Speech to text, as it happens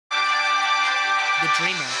The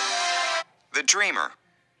dreamer. The dreamer.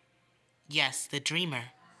 Yes, the dreamer.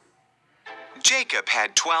 Jacob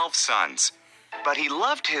had 12 sons, but he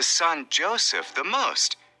loved his son Joseph the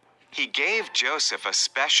most. He gave Joseph a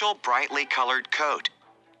special brightly colored coat.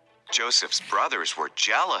 Joseph's brothers were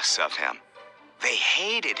jealous of him. They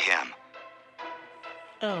hated him.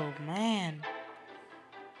 Oh, man.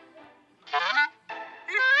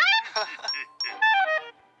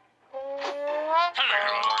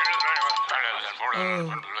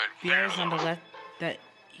 Oh, the others on the left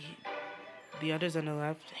the others on the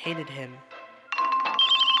left hated him.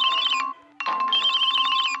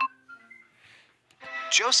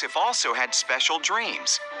 Joseph also had special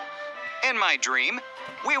dreams. In my dream,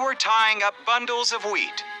 we were tying up bundles of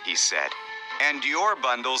wheat, he said, and your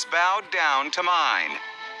bundles bowed down to mine.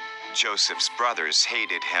 Joseph's brothers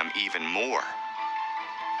hated him even more.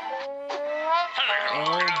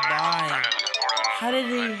 Oh my. How did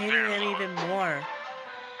he hate him even more?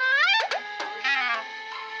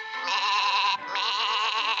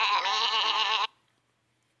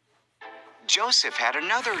 Joseph had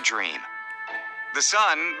another dream. The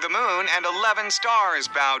sun, the moon, and 11 stars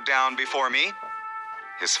bowed down before me.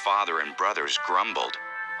 His father and brothers grumbled.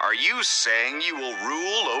 Are you saying you will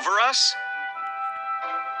rule over us?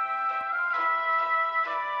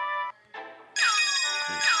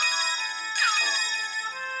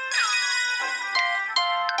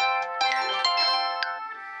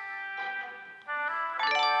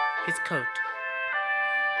 His coat.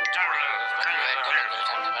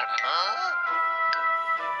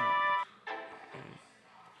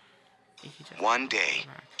 One day,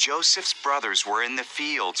 Joseph's brothers were in the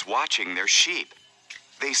fields watching their sheep.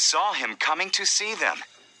 They saw him coming to see them.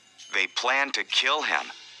 They planned to kill him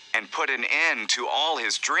and put an end to all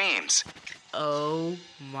his dreams. Oh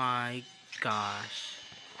my gosh.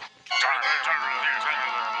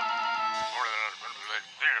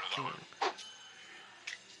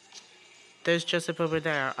 There's Joseph over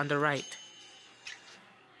there on the right.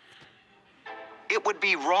 It would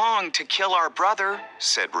be wrong to kill our brother,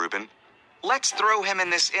 said Reuben. Let's throw him in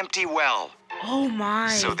this empty well. Oh my.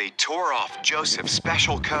 So they tore off Joseph's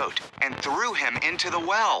special coat and threw him into the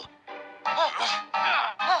well.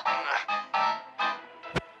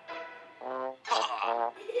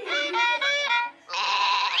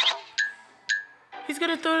 He's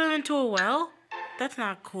gonna throw him into a well? That's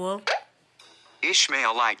not cool.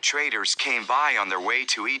 Ishmaelite traders came by on their way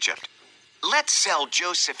to Egypt. Let's sell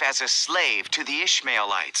Joseph as a slave to the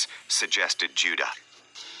Ishmaelites, suggested Judah.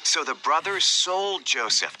 So the brothers sold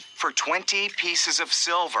Joseph for 20 pieces of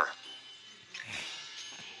silver.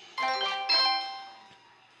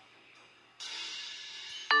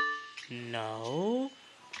 No.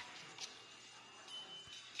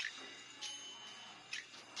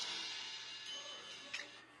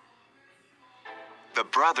 The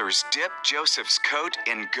brothers dipped Joseph's coat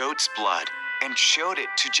in goat's blood and showed it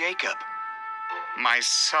to Jacob. My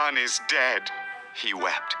son is dead, he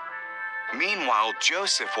wept. Meanwhile,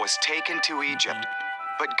 Joseph was taken to Egypt,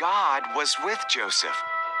 but God was with Joseph.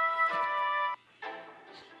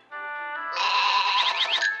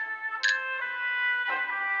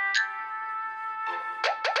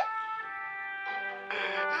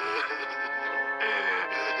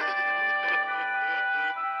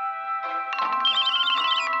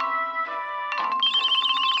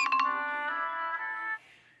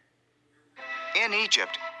 In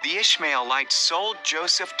Egypt, the Ishmaelites sold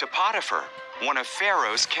Joseph to Potiphar, one of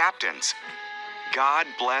Pharaoh's captains. God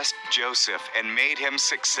blessed Joseph and made him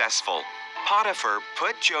successful. Potiphar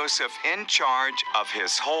put Joseph in charge of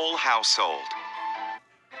his whole household.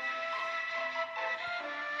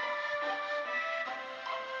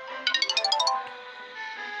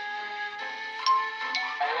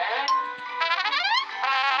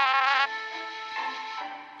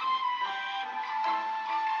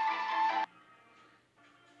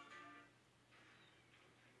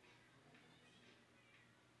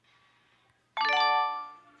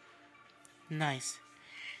 Nice.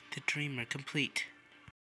 The dreamer complete.